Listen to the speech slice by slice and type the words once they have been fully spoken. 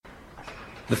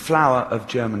The flower of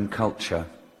German culture,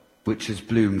 which has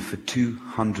bloomed for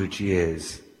 200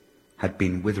 years, had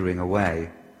been withering away.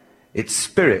 Its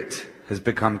spirit has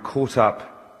become caught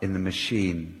up in the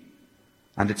machine,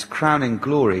 and its crowning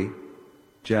glory,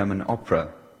 German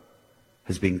opera,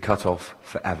 has been cut off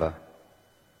forever.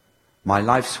 My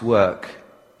life's work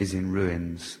is in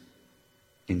ruins.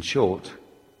 In short,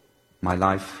 my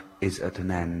life is at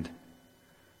an end.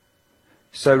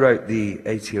 So wrote the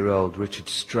 80-year-old Richard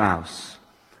Strauss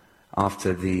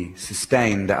after the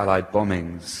sustained Allied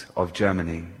bombings of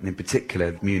Germany, and in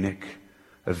particular Munich,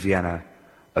 of Vienna,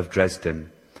 of Dresden.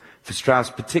 For Strauss,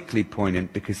 particularly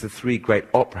poignant because the three great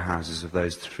opera houses of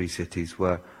those three cities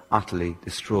were utterly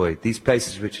destroyed. These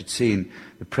places which had seen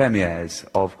the premieres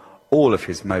of all of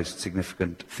his most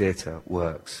significant theatre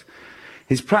works.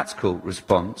 His practical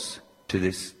response to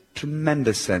this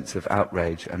tremendous sense of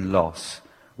outrage and loss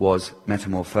was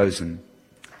Metamorphosen,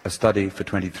 a study for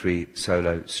 23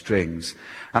 solo strings.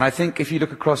 And I think if you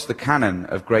look across the canon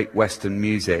of great Western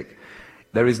music,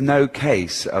 there is no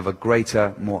case of a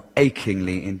greater, more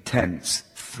achingly intense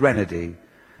threnody.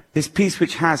 This piece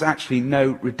which has actually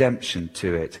no redemption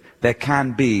to it. There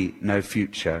can be no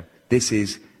future. This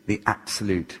is the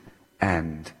absolute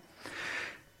end.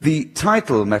 The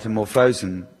title,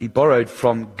 Metamorphosen, he borrowed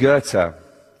from Goethe,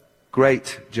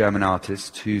 great German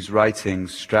artist whose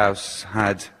writings Strauss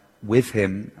had with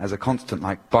him as a constant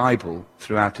like Bible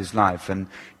throughout his life, and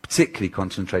particularly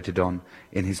concentrated on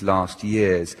in his last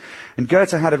years. And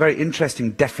Goethe had a very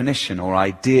interesting definition or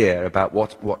idea about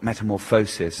what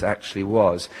metamorphosis actually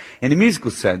was. In a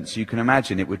musical sense, you can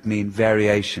imagine it would mean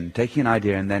variation, taking an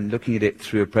idea and then looking at it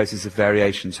through a process of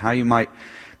variations, how you might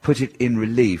put it in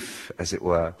relief, as it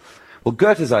were. Well,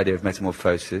 Goethe's idea of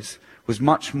metamorphosis was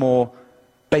much more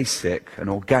basic and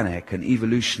organic and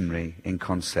evolutionary in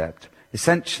concept.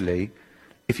 Essentially,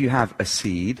 if you have a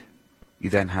seed, you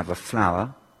then have a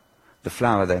flower, the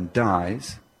flower then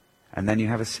dies, and then you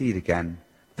have a seed again.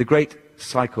 The great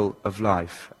cycle of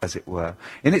life, as it were.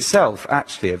 In itself,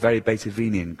 actually, a very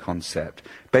Beethovenian concept.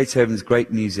 Beethoven's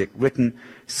great music, written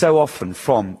so often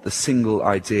from the single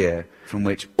idea from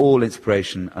which all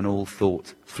inspiration and all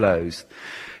thought flows.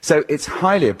 So it's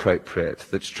highly appropriate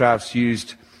that Strauss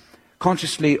used,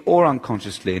 consciously or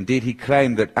unconsciously, indeed he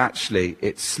claimed that actually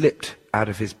it slipped out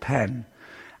of his pen,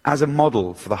 as a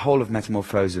model for the whole of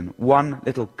Metamorphosen, one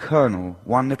little kernel,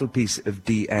 one little piece of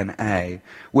DNA,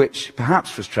 which, perhaps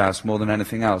for Strauss more than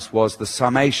anything else, was the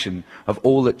summation of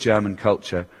all that German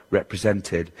culture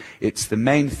represented. It's the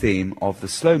main theme of the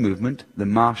slow movement, the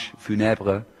Marche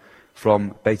Funèbre,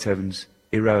 from Beethoven's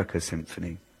Eroica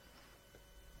Symphony.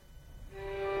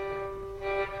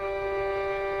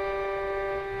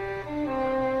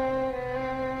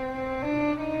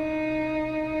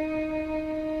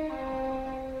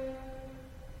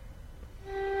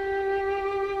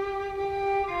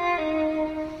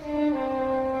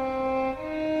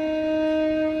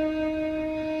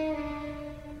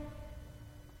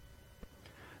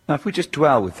 Now, if we just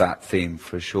dwell with that theme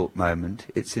for a short moment,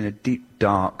 it's in a deep,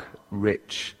 dark,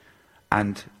 rich,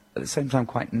 and at the same time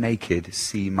quite naked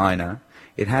C minor.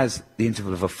 It has the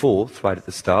interval of a fourth right at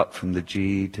the start, from the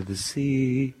G to the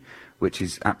C, which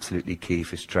is absolutely key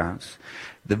for Strauss.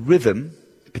 The rhythm,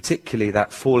 particularly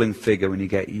that falling figure when you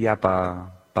get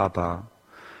yabba, baba,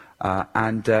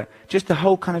 and just the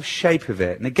whole kind of shape of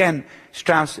it. And again,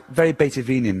 Strauss, very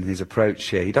Beethovenian in his approach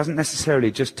here. He doesn't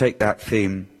necessarily just take that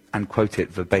theme and quote it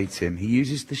verbatim. He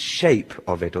uses the shape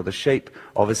of it, or the shape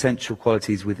of essential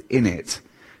qualities within it,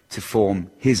 to form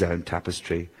his own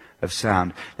tapestry of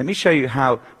sound. Let me show you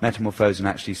how Metamorphosen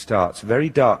actually starts. Very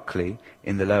darkly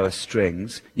in the lower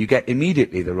strings. You get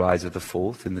immediately the rise of the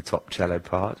fourth in the top cello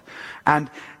part.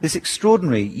 And this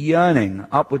extraordinary yearning,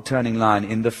 upward turning line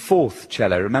in the fourth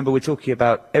cello. Remember, we're talking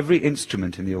about every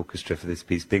instrument in the orchestra for this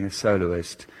piece being a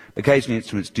soloist. Occasionally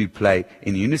instruments do play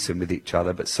in unison with each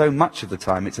other, but so much of the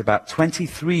time it's about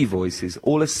 23 voices,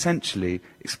 all essentially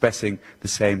expressing the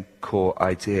same core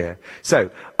idea.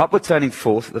 So, upward turning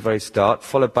fourth at the very start,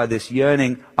 followed by this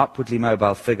yearning, upwardly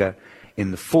mobile figure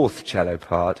in the fourth cello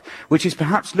part, which is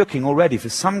perhaps looking already for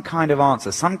some kind of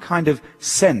answer, some kind of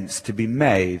sense to be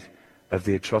made of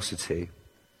the atrocity.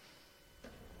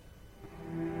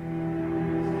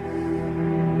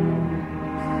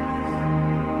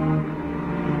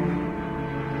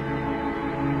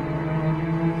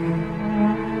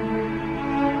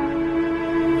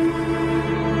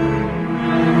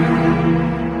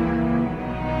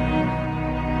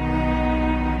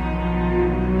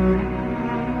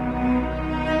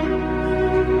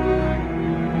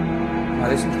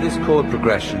 Listen to this chord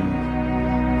progression.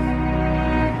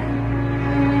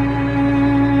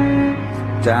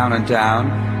 down and down,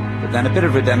 but then a bit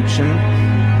of redemption.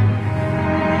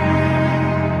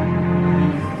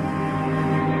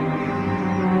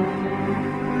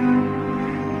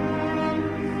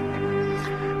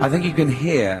 I think you can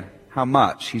hear how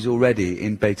much he's already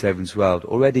in Beethoven's world,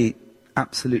 already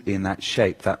absolutely in that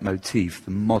shape, that motif,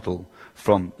 the model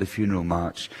from the Funeral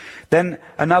March. Then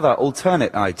another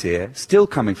alternate idea, still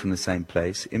coming from the same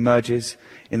place, emerges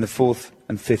in the fourth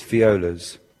and fifth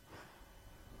violas.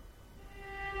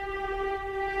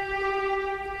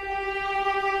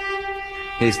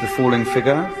 Here's the falling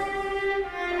figure.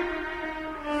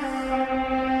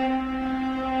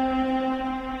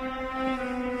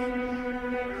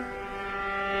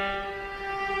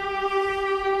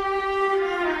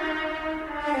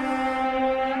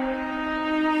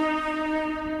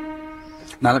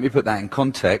 Now let me put that in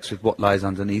context with what lies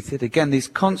underneath it. Again, these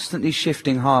constantly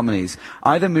shifting harmonies,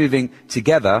 either moving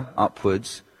together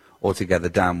upwards or together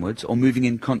downwards, or moving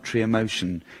in contrary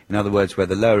motion. In other words, where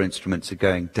the lower instruments are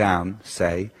going down,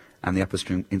 say, and the upper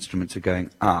instruments are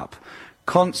going up.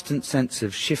 Constant sense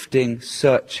of shifting,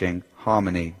 searching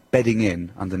harmony, bedding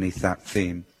in underneath that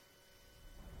theme.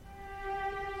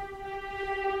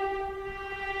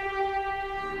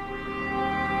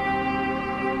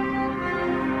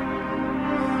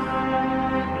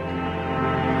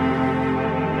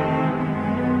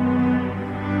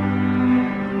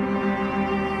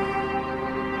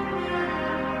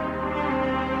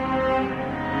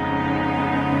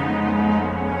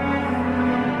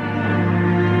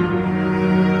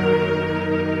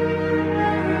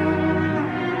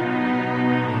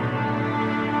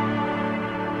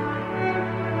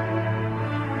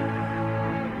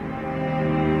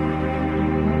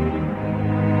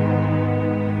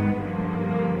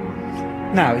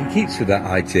 Now, he keeps with that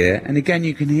idea, and again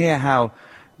you can hear how,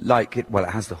 it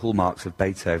has the hallmarks of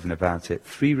Beethoven about it.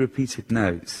 3 repeated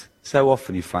notes. So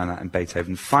often you find that in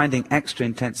Beethoven, finding extra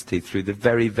intensity through the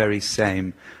very, very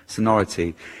same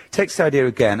sonority. Takes the idea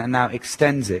again and now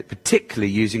extends it,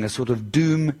 particularly using a sort of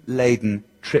doom-laden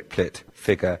triplet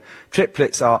figure.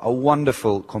 Triplets are a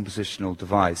wonderful compositional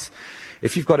device.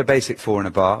 If you've got a basic 4 in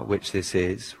a bar, which this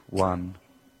is, 1,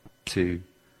 2,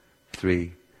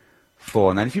 3,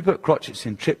 4. And then if you put crotchets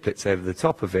in triplets over the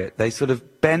top of it, they sort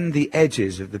of bend the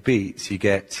edges of the beats. You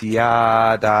get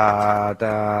ya, da,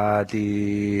 da,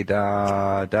 dee,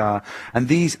 da, da. And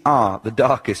these are the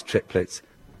darkest triplets.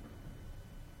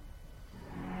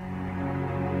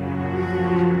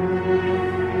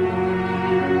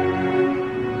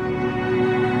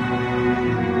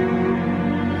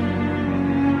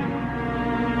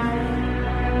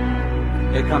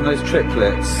 Here come those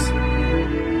triplets.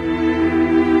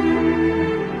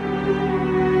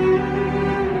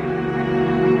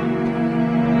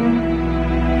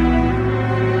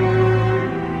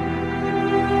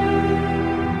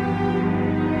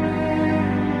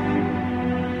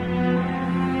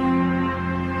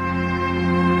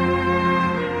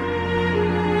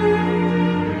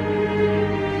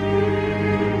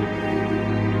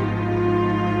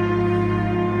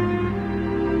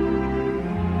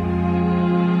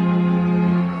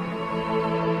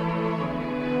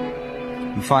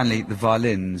 Finally, the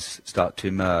violins start to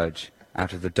emerge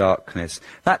out of the darkness.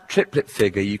 That triplet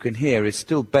figure you can hear is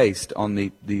still based on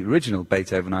the original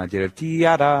Beethoven idea of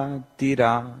dee-da,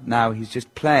 dee-da. Now he's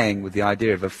just playing with the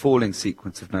idea of a falling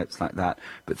sequence of notes like that,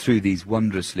 but through these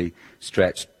wondrously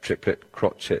stretched triplet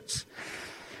crotchets.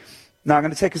 Now I'm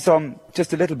going to take us on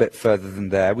just a little bit further than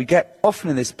there. We get often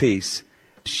in this piece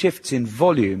shifts in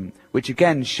volume, which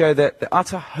again show that the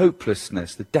utter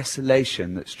hopelessness, the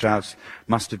desolation that Strauss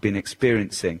must have been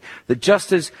experiencing. That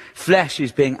just as flesh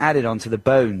is being added onto the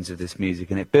bones of this music,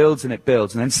 and it builds, and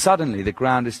then suddenly the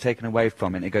ground is taken away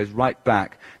from it, and it goes right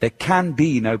back. There can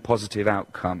be no positive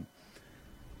outcome.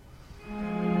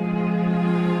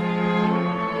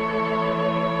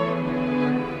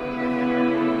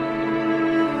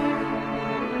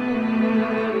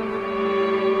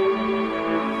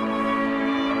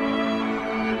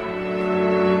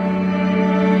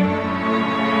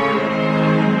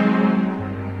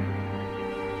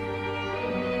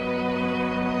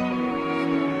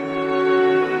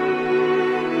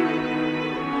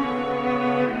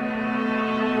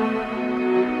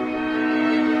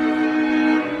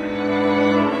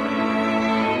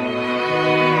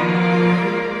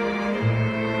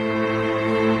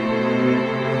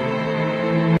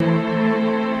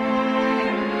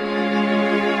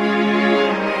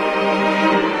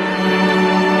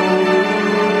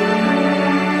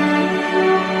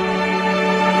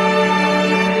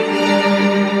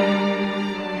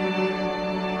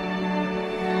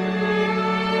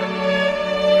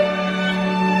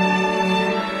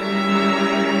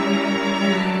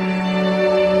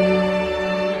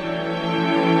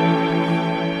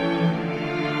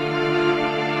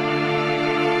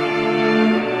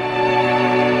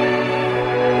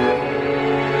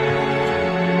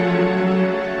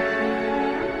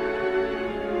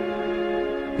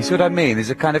 You see what I mean?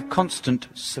 There's a kind of constant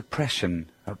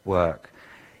suppression at work,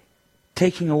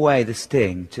 taking away the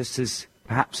sting, just as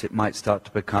perhaps it might start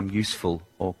to become useful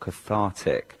or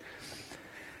cathartic.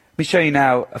 Let me show you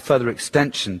now a further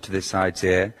extension to this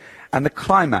idea, and the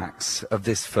climax of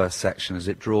this first section as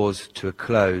it draws to a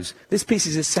close. This piece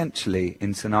is essentially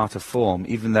in sonata form,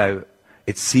 even though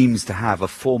it seems to have a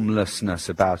formlessness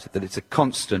about it, that it's a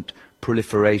constant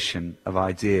proliferation of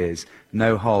ideas,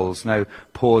 no holes, no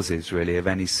pauses really of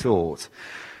any sort.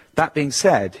 That being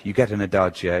said, you get an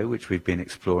adagio, which we've been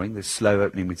exploring, this slow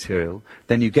opening material,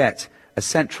 then you get a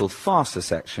central faster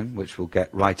section, which we'll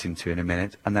get right into in a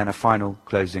minute, and then a final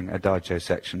closing adagio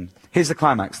section. Here's the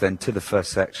climax then to the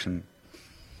first section.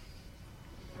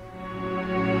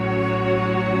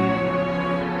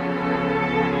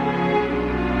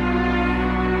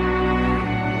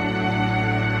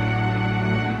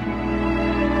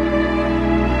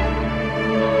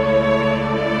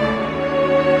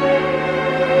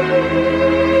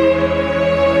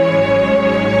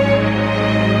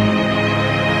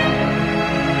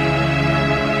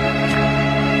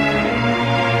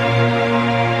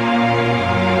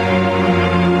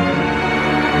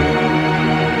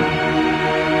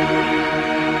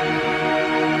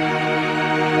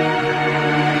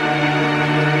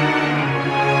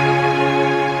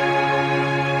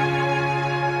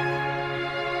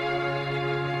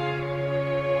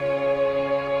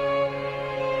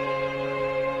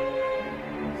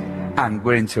 And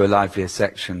we're into a livelier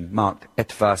section, marked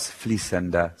etwas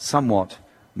fließender, somewhat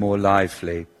more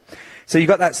lively. So you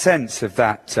got that sense of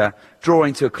that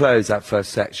drawing to a close, that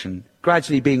first section,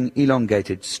 gradually being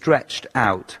elongated, stretched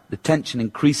out, the tension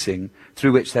increasing,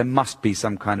 through which there must be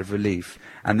some kind of relief.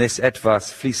 And this etwas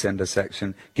fließender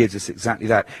section gives us exactly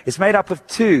that. It's made up of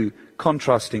two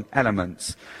contrasting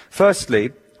elements.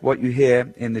 Firstly, what you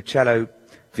hear in the cello,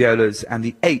 violas, and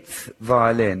the eighth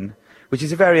violin, which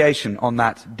is a variation on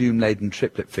that doom-laden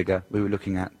triplet figure we were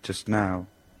looking at just now.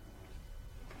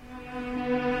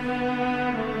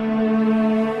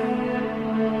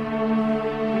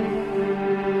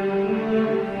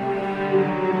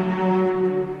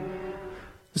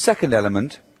 The second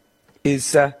element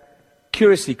is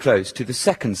curiously close to the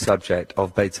second subject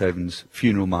of Beethoven's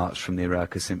Funeral March from the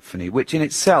Eroica Symphony, which in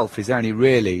itself is only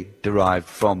really derived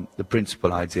from the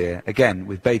principal idea. Again,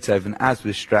 with Beethoven, as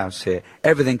with Strauss here,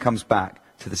 everything comes back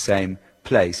to the same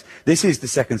place. This is the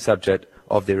second subject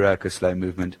of the Eroica slow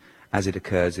movement as it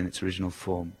occurs in its original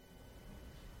form.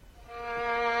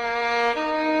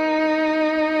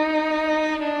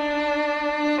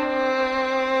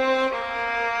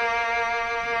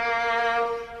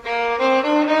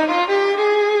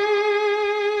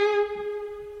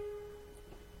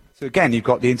 So again, you've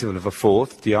got the interval of a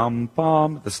fourth,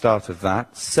 diam-bam, at the start of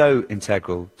that, so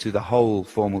integral to the whole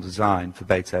formal design for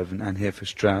Beethoven and here for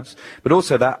Strauss, but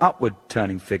also that upward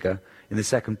turning figure in the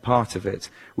second part of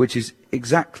it, which is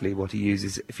exactly what he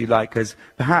uses, if you like, as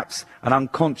perhaps an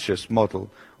unconscious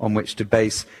model on which to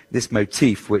base this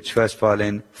motif which first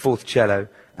violin, fourth cello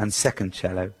and second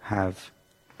cello have.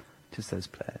 Just those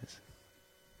players.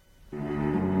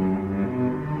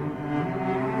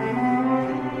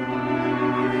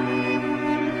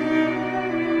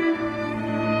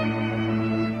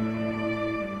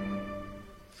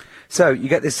 So you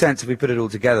get this sense, if we put it all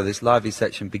together, this lively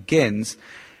section begins,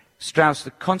 Strauss,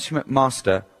 the consummate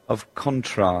master of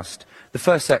contrast. The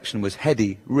first section was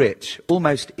heady, rich,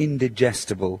 almost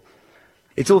indigestible.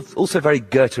 It's also very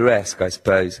Goetheesque, I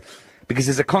suppose, because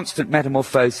there's a constant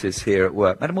metamorphosis here at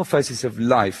work, metamorphosis of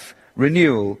life,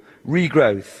 renewal,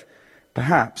 regrowth,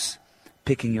 perhaps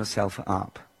picking yourself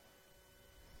up.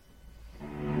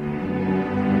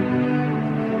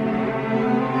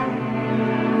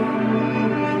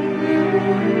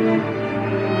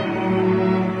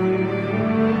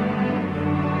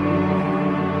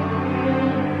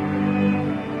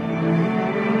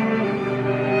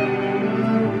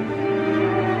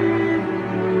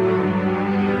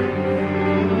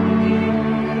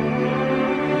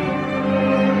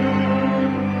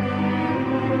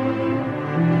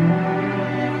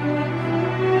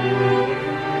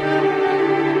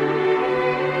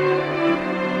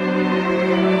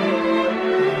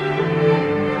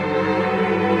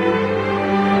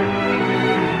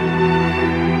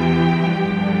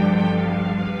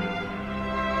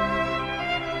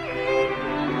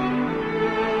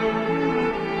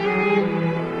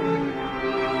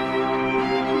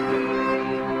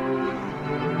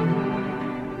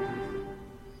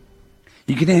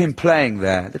 You can hear him playing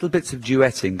there, little bits of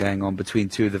duetting going on between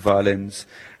two of the violins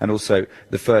and also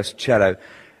the first cello.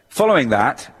 Following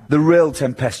that, the real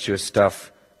tempestuous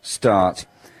stuff starts.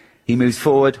 He moves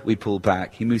forward, we pull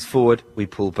back. He moves forward, we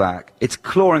pull back. It's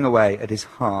clawing away at his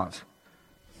heart.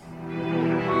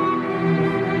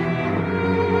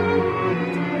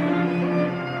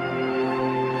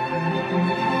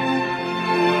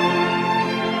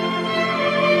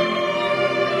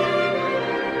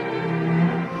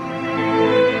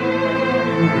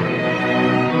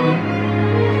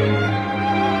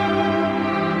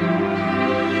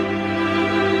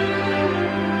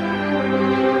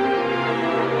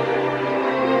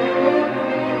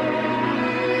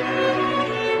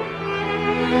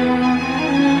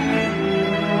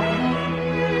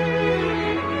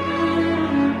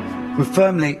 We're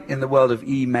firmly in the world of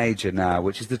E major now,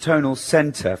 which is the tonal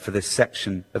center for this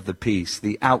section of the piece,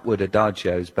 the outward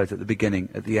adagios, both at the beginning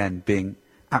and at the end, being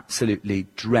absolutely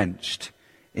drenched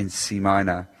in C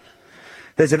minor.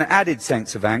 There's an added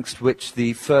sense of angst, which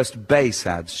the first bass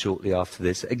adds shortly after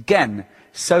this. Again,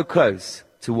 so close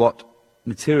to what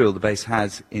material the bass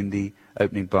has in the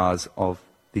opening bars of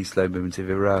the slow movement of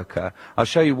Eroica. I'll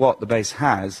show you what the bass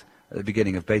has at the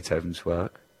beginning of Beethoven's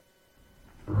work.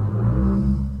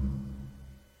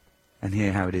 And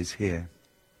hear how it is here.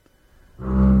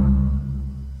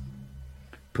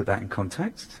 Put that in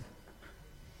context.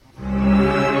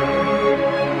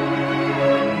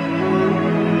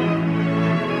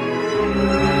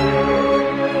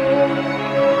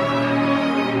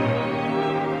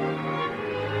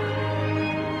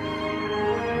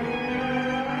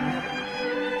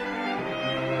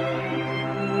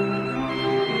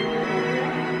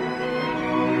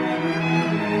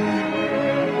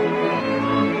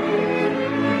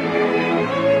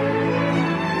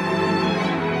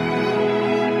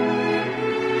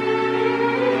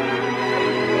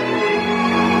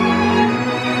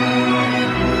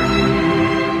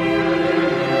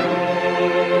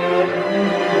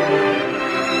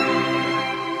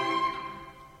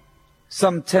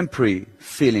 Some temporary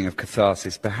feeling of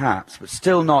catharsis, perhaps, but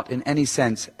still not in any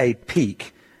sense a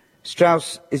peak.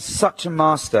 Strauss is such a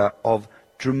master of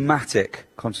dramatic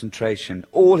concentration.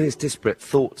 All his disparate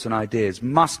thoughts and ideas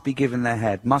must be given their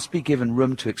head, must be given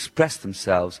room to express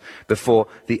themselves before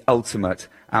the ultimate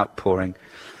outpouring.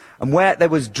 And where there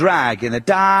was drag in the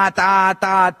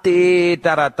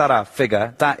da-da-da-dee-da-da-da-da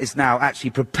figure, that is now actually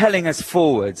propelling us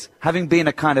forwards. Having been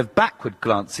a kind of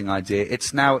backward-glancing idea,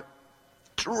 it's now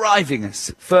driving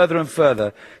us further and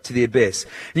further to the abyss.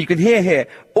 And you can hear here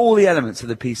all the elements of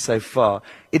the piece so far.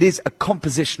 It is a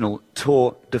compositional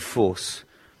tour de force.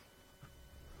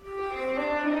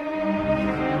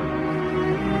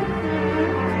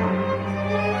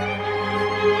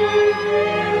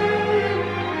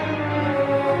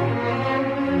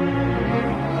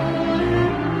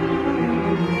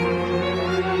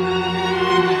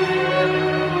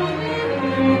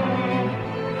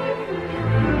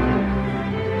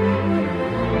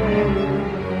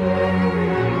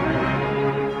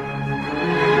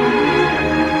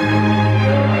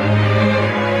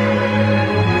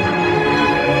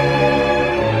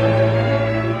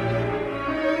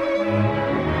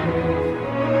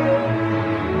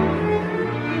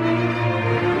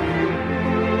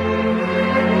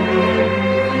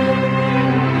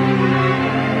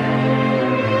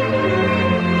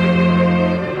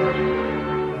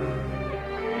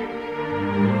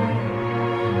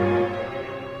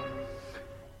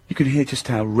 You can hear just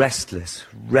how restless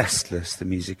the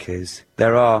music is.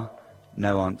 There are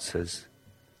no answers.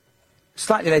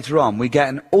 Slightly later on, we get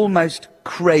an almost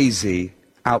crazy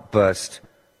outburst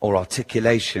or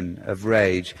articulation of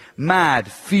rage.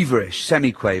 Mad, feverish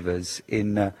semiquavers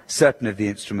in certain of the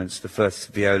instruments, the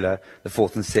first viola, the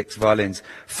fourth and sixth violins,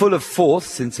 full of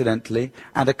fourths, incidentally,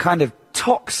 and a kind of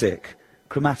toxic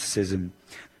chromaticism.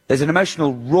 There's an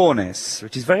emotional rawness,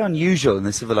 which is very unusual in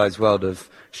the civilized world of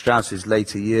Strauss's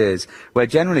later years, where,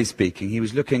 generally speaking, he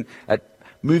was looking at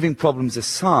moving problems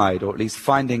aside, or at least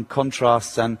finding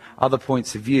contrasts and other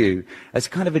points of view, as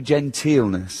kind of a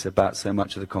genteelness about so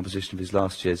much of the composition of his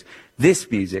last years. This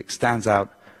music stands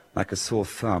out like a sore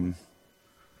thumb.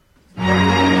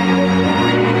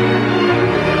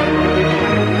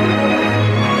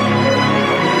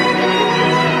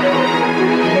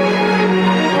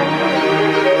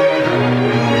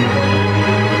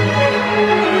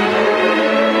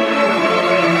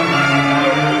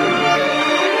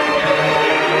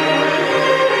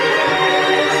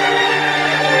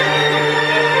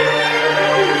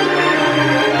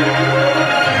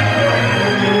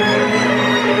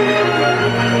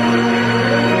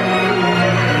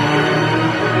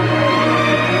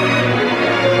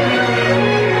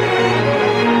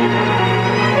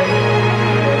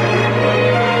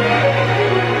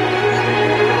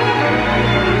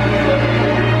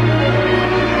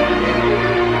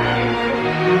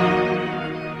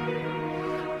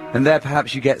 And there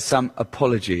perhaps you get some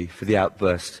apology for the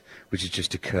outburst which has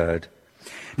just occurred.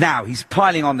 Now he's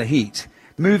piling on the heat,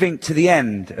 moving to the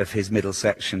end of his middle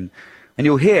section. And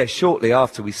you'll hear shortly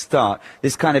after we start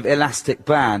this kind of elastic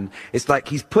band. It's like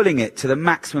he's pulling it to the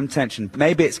maximum tension.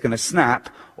 Maybe it's going to snap,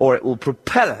 or it will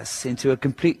propel us into a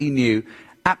completely new,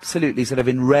 absolutely sort of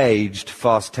enraged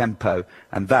fast tempo.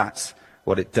 And that's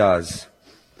what it does.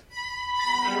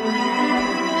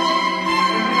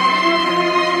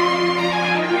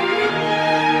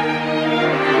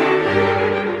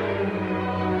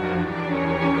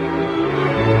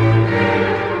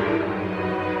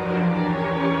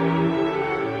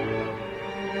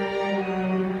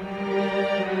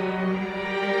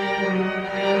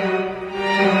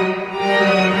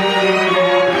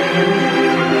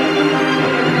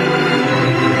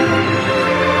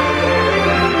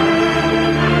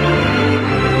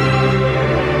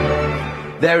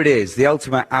 There it is, the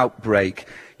ultimate outbreak.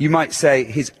 You might say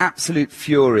his absolute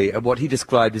fury at what he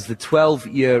described as the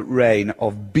 12-year reign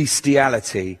of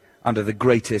bestiality under the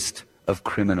greatest of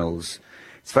criminals.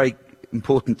 It's very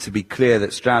important to be clear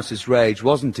that Strauss's rage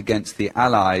wasn't against the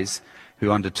Allies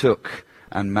who undertook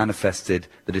and manifested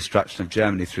the destruction of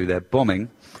Germany through their bombing,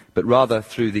 but rather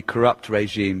through the corrupt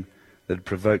regime that had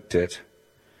provoked it.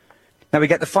 Now we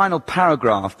get the final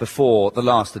paragraph before the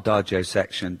last adagio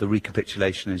section, the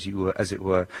recapitulation as it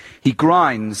were. He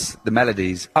grinds the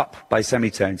melodies up by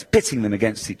semitones, pitting them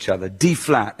against each other, D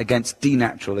flat against D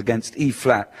natural against E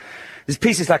flat. This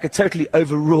piece is like a totally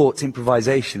overwrought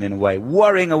improvisation in a way,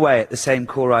 worrying away at the same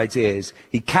core ideas.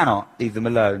 He cannot leave them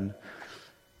alone.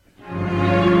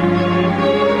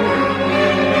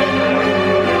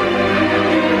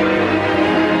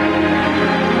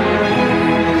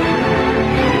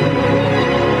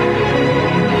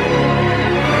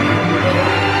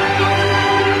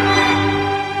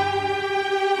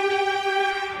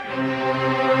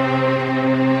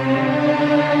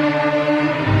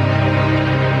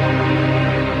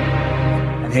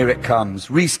 Here it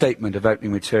comes, restatement of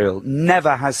opening material.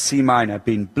 Never has C minor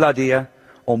been bloodier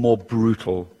or more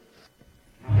brutal.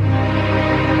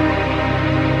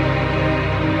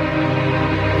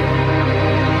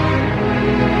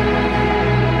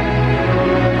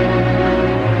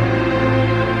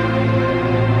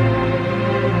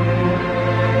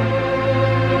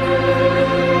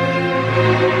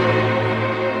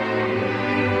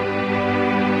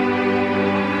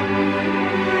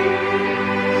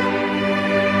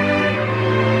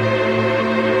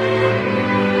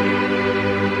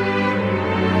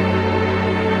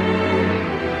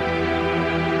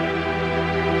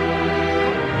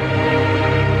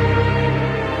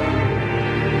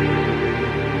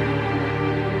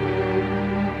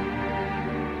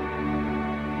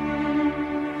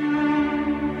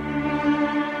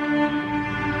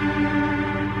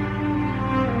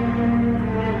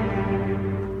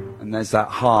 There's that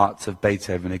heart of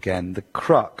Beethoven again, the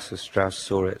crux, as Strauss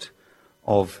saw it,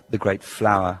 of the great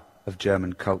flower of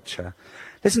German culture.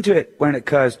 Listen to it when it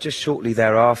occurs just shortly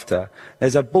thereafter.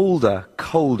 There's a bolder,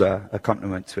 colder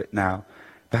accompaniment to it now.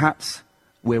 Perhaps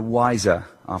we're wiser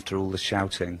after all the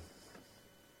shouting.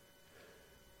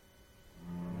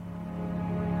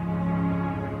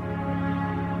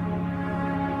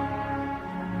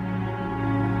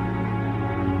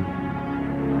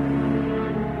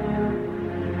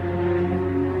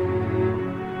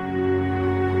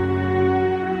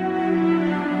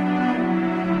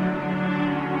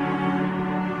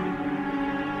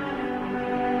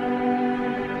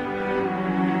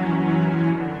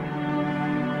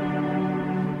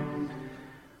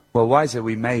 Well, wiser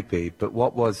we may be, but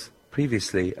what was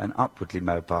previously an upwardly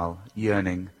mobile,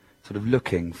 yearning, sort of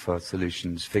looking for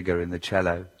solutions figure in the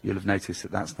cello, you'll have noticed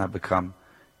that that's now become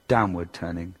downward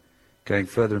turning, going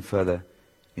further and further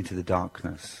into the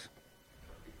darkness.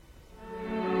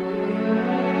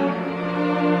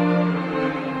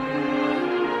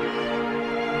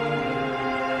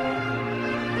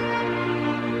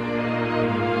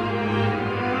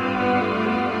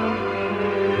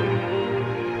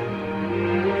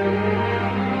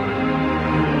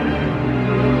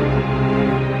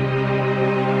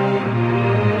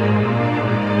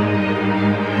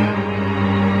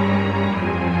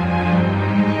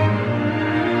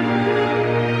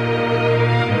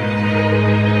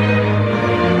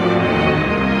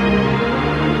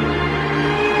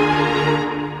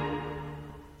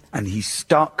 And he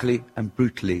starkly and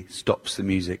brutally stops the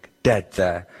music dead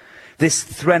there. This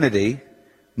threnody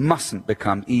mustn't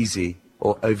become easy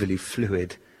or overly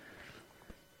fluid.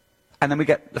 And then we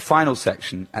get the final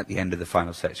section at the end of the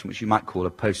final section, which you might call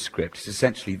a postscript. It's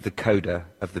essentially the coda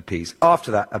of the piece. After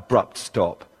that abrupt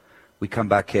stop, we come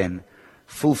back in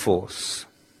full force.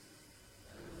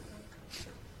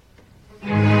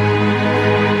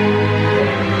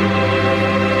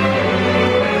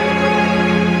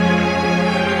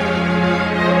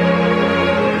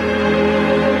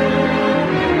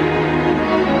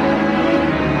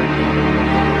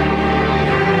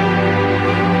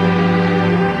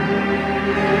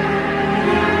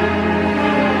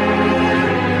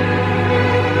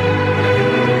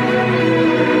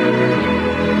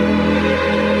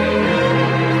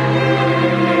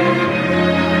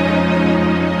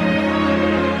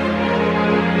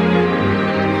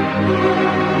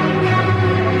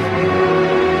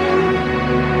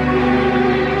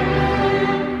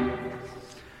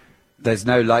 There's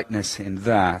no likeness in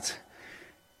that.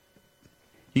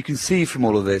 You can see from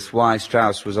all of this why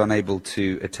Strauss was unable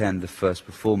to attend the first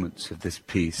performance of this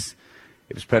piece.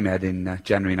 It was premiered in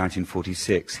January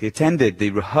 1946. He attended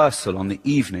the rehearsal on the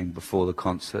evening before the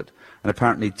concert and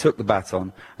apparently took the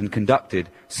baton and conducted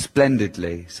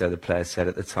splendidly, so the players said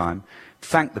at the time,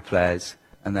 thanked the players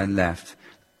and then left.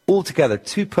 Altogether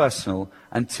too personal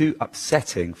and too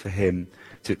upsetting for him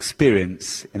to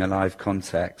experience in a live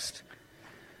context.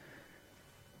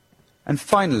 And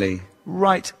finally,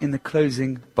 right in the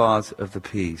closing bars of the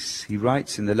piece, he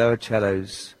writes in the lower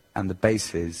cellos and the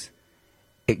basses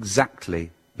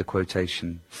exactly the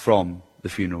quotation from the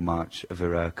Funeral March of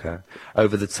Eroica.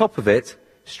 Over the top of it,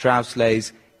 Strauss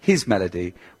lays his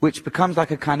melody, which becomes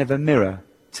like a kind of a mirror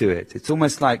to it. It's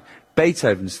almost like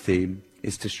Beethoven's theme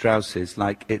is to Strauss's,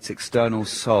 like its external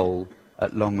soul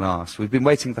at long last. We've been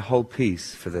waiting the whole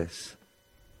piece for this.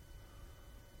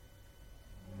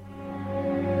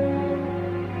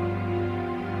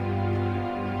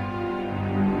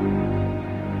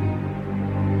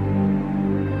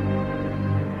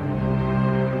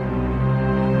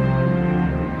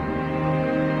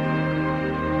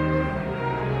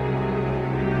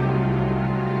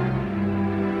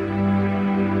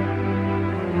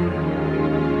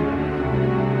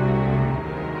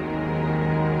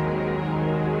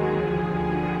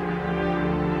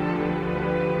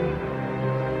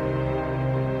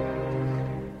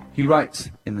 He writes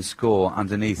in the score,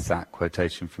 underneath that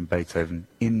quotation from Beethoven,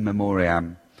 in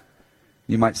memoriam.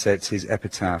 You might say it's his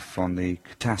epitaph on the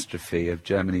catastrophe of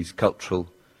Germany's cultural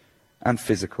and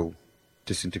physical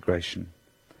disintegration.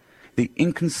 The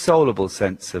inconsolable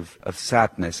sense of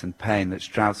sadness and pain that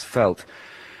Strauss felt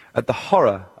at the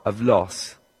horror of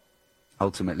loss,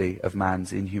 ultimately, of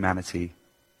man's inhumanity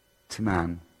to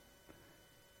man.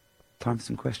 Time for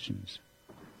some questions.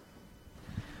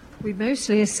 We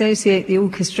mostly associate the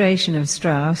orchestration of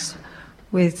Strauss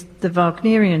with the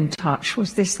Wagnerian touch.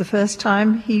 Was this the first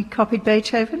time he copied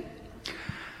Beethoven?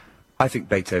 I think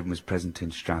Beethoven was present in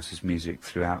Strauss's music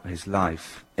throughout his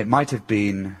life. It might have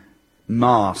been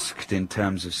masked in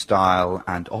terms of style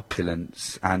and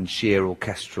opulence and sheer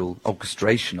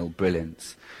orchestrational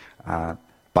brilliance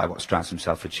by what Strauss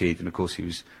himself achieved. And of course he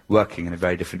was working in a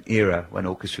very different era when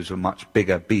orchestras were much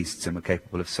bigger beasts and were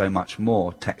capable of so much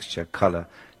more texture, colour,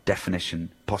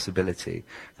 definition, possibility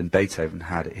than Beethoven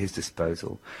had at his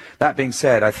disposal. That being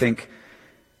said, I think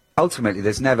ultimately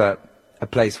there's never a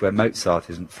place where Mozart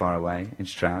isn't far away in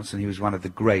Strauss, and he was one of the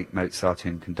great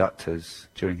Mozartian conductors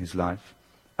during his life,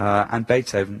 and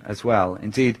Beethoven as well.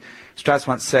 Indeed, Strauss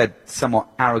once said somewhat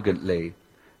arrogantly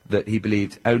that he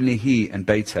believed only he and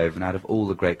Beethoven, out of all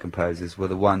the great composers, were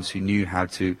the ones who knew how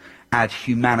to add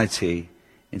humanity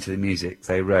into the music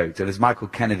they wrote. And as Michael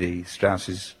Kennedy,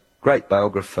 Strauss's great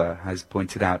biographer, has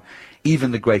pointed out, even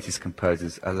the greatest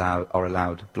composers are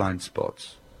allowed blind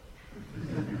spots.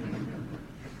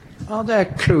 Are there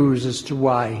clues as to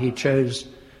why he chose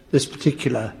this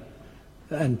particular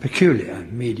and peculiar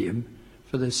medium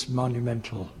for this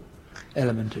monumental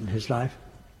element in his life?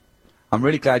 I'm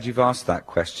really glad you've asked that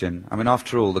question. I mean,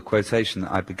 after all, the quotation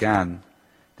that I began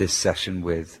this session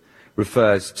with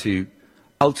refers to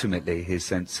ultimately his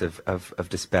sense of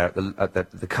despair at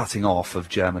the cutting off of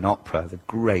German opera, the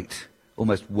great,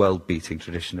 almost world-beating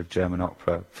tradition of German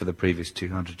opera for the previous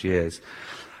 200 years.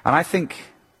 And I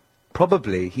think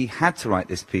probably he had to write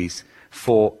this piece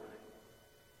for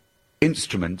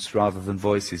instruments rather than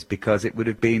voices, because it would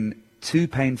have been too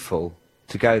painful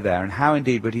to go there. And how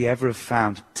indeed would he ever have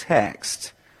found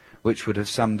text which would have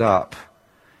summed up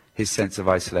his sense of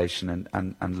isolation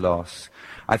and loss?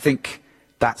 I think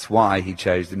that's why he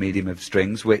chose the medium of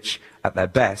strings, which, at their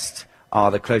best,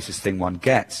 are the closest thing one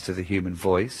gets to the human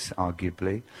voice,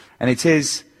 arguably. And it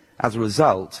is, as a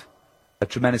result, a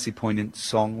tremendously poignant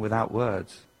song without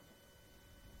words.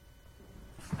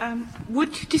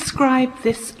 Would you describe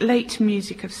this late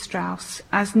music of Strauss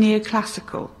as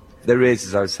neoclassical? There is,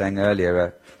 as I was saying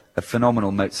earlier, a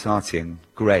phenomenal Mozartian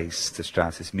grace to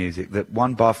Strauss's music, that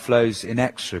one bar flows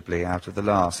inexorably out of the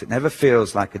last. It never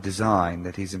feels like a design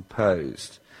that he's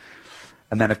imposed.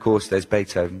 And then, of course, there's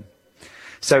Beethoven.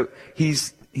 So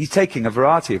he's taking a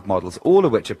variety of models, all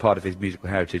of which are part of his musical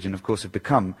heritage, and of course have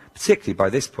become, particularly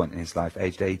by this point in his life,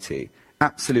 aged 80,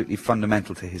 absolutely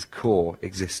fundamental to his core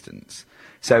existence.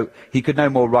 So he could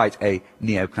no more write a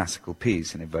neoclassical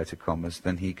piece, in inverted commas,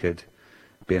 than he could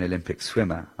be an Olympic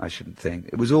swimmer, I shouldn't think.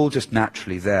 It was all just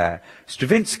naturally there.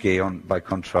 Stravinsky, by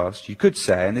contrast, you could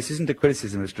say, and this isn't a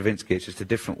criticism of Stravinsky, it's just a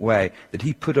different way, that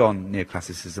he put on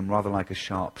neoclassicism rather like a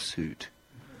sharp suit.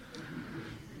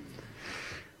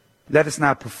 Let us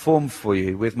now perform for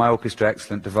you, with my orchestra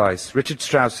excellent device, Richard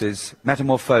Strauss's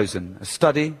Metamorphosen, a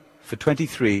study for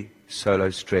 23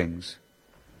 solo strings.